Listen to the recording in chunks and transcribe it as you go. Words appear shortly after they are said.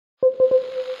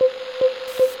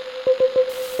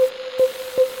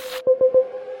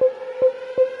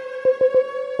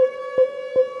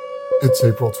It's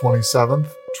April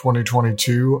 27th,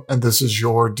 2022, and this is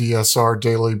your DSR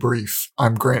Daily Brief.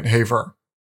 I'm Grant Haver.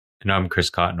 And I'm Chris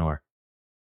Cotnor.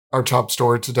 Our top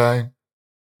story today: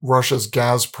 Russia's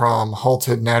Gazprom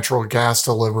halted natural gas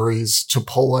deliveries to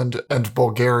Poland and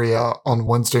Bulgaria on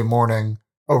Wednesday morning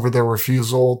over their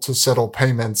refusal to settle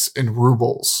payments in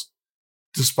rubles.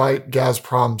 Despite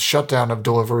Gazprom's shutdown of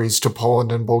deliveries to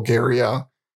Poland and Bulgaria,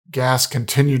 gas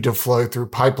continued to flow through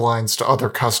pipelines to other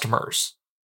customers.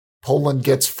 Poland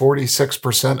gets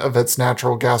 46% of its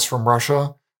natural gas from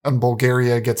Russia, and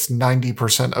Bulgaria gets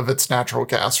 90% of its natural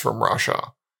gas from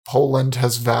Russia. Poland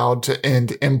has vowed to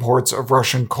end imports of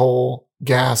Russian coal,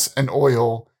 gas, and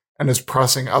oil, and is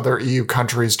pressing other EU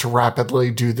countries to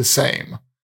rapidly do the same.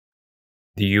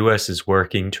 The U.S. is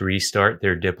working to restart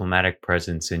their diplomatic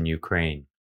presence in Ukraine.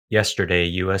 Yesterday,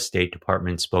 U.S. State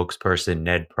Department spokesperson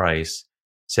Ned Price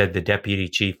said the deputy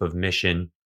chief of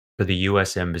mission for the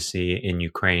U.S. Embassy in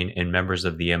Ukraine and members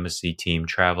of the embassy team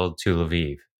traveled to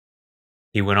Lviv.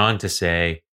 He went on to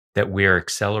say that we are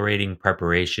accelerating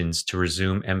preparations to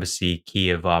resume Embassy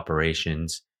Kyiv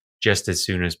operations just as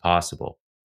soon as possible.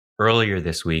 Earlier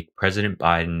this week, President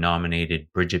Biden nominated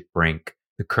Bridget Brink,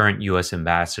 the current U.S.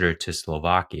 ambassador to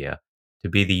Slovakia, to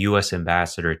be the U.S.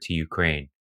 ambassador to Ukraine,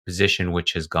 a position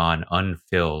which has gone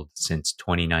unfilled since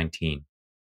 2019.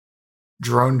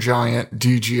 Drone giant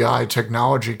DJI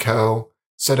Technology Co.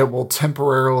 said it will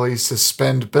temporarily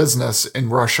suspend business in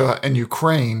Russia and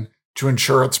Ukraine to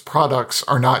ensure its products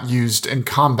are not used in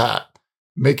combat,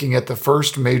 making it the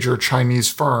first major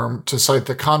Chinese firm to cite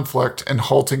the conflict and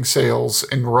halting sales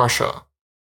in Russia.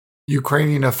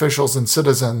 Ukrainian officials and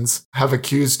citizens have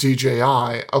accused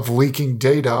DJI of leaking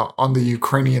data on the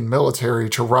Ukrainian military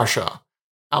to Russia,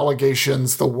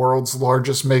 allegations the world's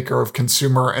largest maker of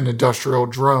consumer and industrial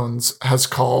drones has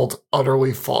called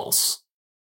utterly false.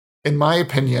 In my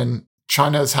opinion,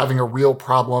 China is having a real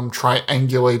problem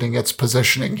triangulating its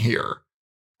positioning here.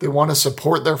 They want to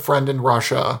support their friend in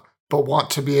Russia, but want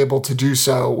to be able to do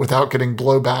so without getting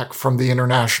blowback from the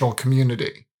international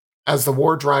community. As the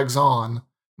war drags on,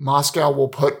 Moscow will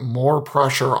put more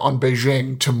pressure on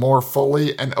Beijing to more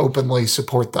fully and openly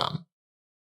support them.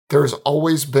 There has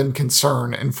always been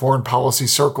concern in foreign policy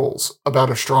circles about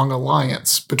a strong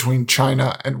alliance between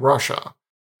China and Russia,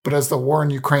 but as the war in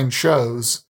Ukraine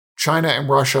shows, China and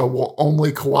Russia will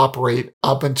only cooperate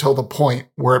up until the point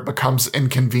where it becomes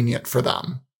inconvenient for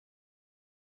them.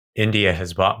 India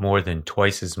has bought more than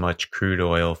twice as much crude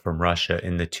oil from Russia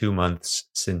in the 2 months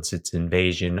since its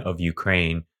invasion of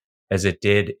Ukraine as it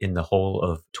did in the whole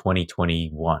of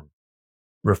 2021.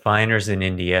 Refiners in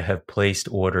India have placed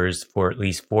orders for at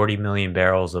least 40 million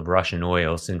barrels of Russian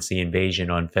oil since the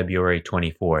invasion on February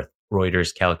 24th,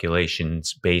 Reuters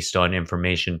calculations based on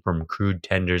information from crude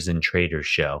tenders and traders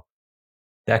show.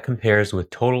 That compares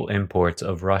with total imports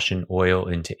of Russian oil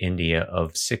into India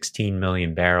of 16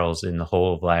 million barrels in the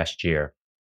whole of last year.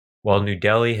 While New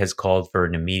Delhi has called for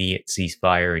an immediate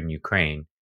ceasefire in Ukraine,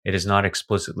 it has not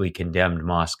explicitly condemned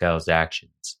Moscow's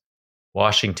actions.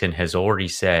 Washington has already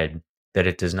said that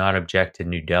it does not object to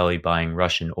New Delhi buying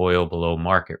Russian oil below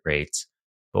market rates,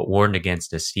 but warned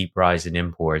against a steep rise in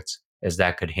imports as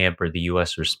that could hamper the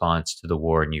U.S. response to the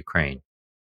war in Ukraine.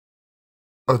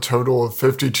 A total of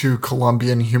 52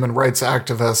 Colombian human rights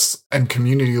activists and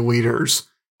community leaders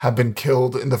have been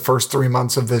killed in the first 3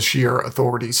 months of this year,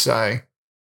 authorities say.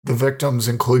 The victims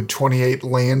include 28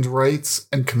 land rights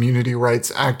and community rights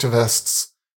activists,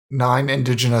 9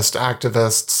 indigenous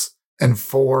activists, and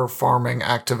 4 farming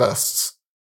activists.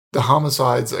 The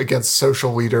homicides against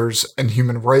social leaders and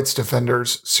human rights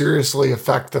defenders seriously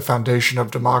affect the foundation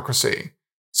of democracy,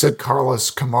 said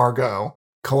Carlos Camargo,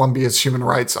 Colombia's human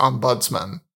rights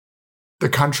ombudsman. The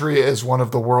country is one of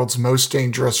the world's most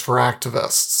dangerous for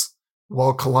activists.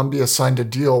 While Colombia signed a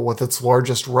deal with its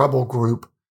largest rebel group,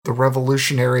 the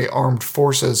Revolutionary Armed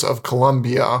Forces of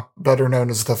Colombia, better known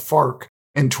as the FARC,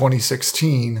 in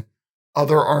 2016,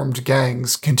 other armed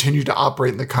gangs continue to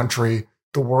operate in the country,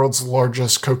 the world's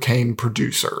largest cocaine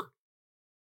producer.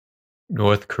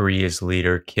 North Korea's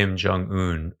leader Kim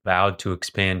Jong-un vowed to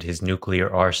expand his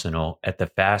nuclear arsenal at the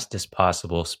fastest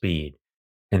possible speed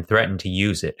and threatened to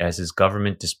use it as his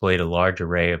government displayed a large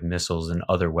array of missiles and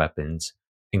other weapons,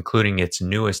 including its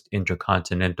newest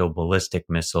intercontinental ballistic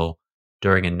missile,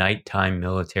 during a nighttime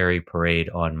military parade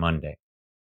on Monday.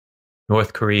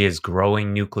 North Korea's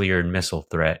growing nuclear and missile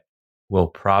threat will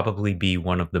probably be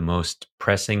one of the most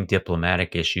pressing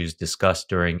diplomatic issues discussed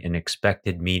during an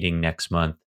expected meeting next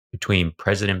month between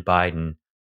President Biden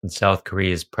and South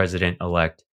Korea's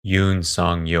President-elect Yoon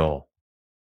Suk-yeol.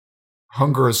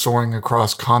 Hunger is soaring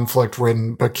across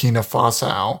conflict-ridden Burkina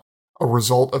Faso a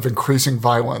result of increasing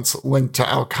violence linked to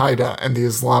Al-Qaeda and the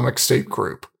Islamic State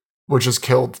group, which has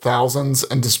killed thousands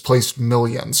and displaced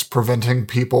millions, preventing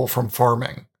people from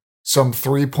farming. Some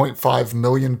 3.5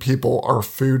 million people are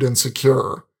food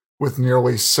insecure, with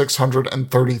nearly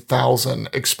 630,000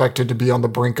 expected to be on the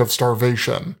brink of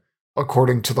starvation,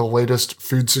 according to the latest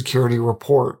food security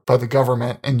report by the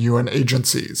government and UN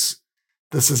agencies.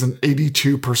 This is an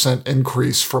 82%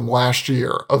 increase from last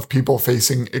year of people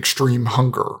facing extreme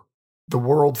hunger. The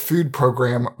World Food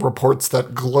Program reports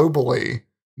that globally,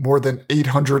 more than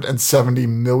 870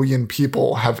 million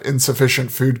people have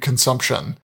insufficient food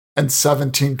consumption, and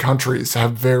 17 countries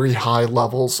have very high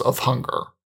levels of hunger.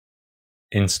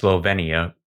 In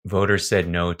Slovenia, voters said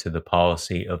no to the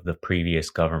policy of the previous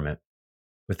government.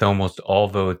 With almost all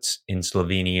votes in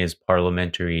Slovenia's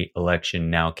parliamentary election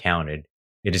now counted,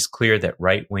 it is clear that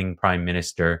right-wing Prime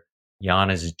Minister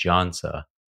Janez Janša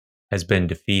has been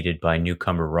defeated by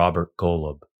newcomer Robert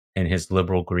Golob and his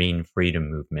liberal Green Freedom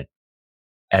Movement.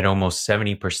 At almost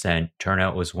 70%,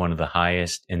 turnout was one of the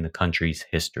highest in the country's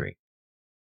history.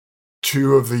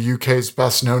 Two of the UK's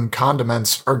best-known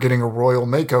condiments are getting a royal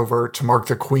makeover to mark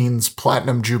the Queen's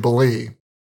Platinum Jubilee.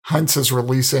 Heinz is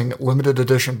releasing limited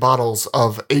edition bottles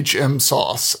of HM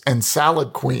sauce and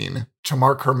Salad Queen to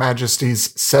mark Her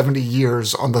Majesty's 70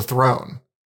 years on the throne.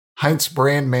 Heinz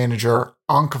brand manager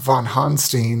Anke van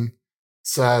Hanstein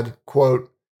said,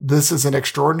 quote, "This is an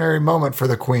extraordinary moment for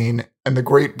the Queen and the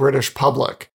great British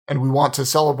public, and we want to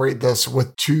celebrate this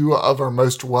with two of our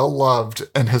most well-loved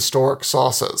and historic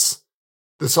sauces.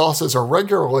 The sauces are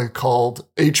regularly called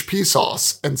HP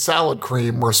sauce and salad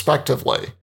cream,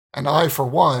 respectively, and I, for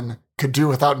one, could do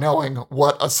without knowing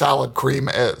what a salad cream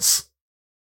is."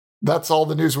 That's all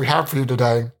the news we have for you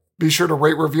today. Be sure to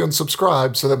rate, review, and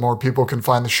subscribe so that more people can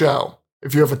find the show.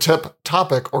 If you have a tip,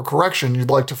 topic, or correction you'd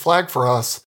like to flag for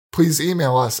us, please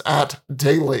email us at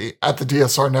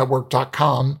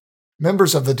daily@thedsrnetwork.com.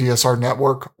 Members of the DSR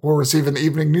Network will receive an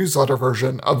evening newsletter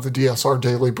version of the DSR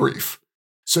Daily Brief.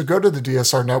 So go to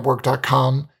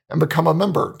thedsrnetwork.com and become a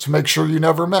member to make sure you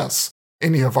never miss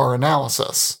any of our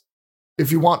analysis.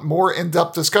 If you want more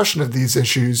in-depth discussion of these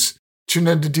issues, tune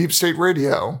into Deep State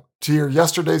Radio to hear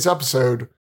yesterday's episode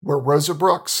where Rosa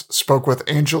Brooks spoke with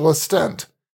Angela Stent,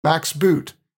 Max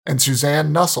Boot, and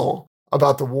Suzanne Nussel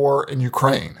about the war in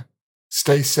Ukraine.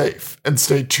 Stay safe and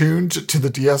stay tuned to the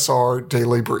DSR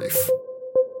Daily Brief.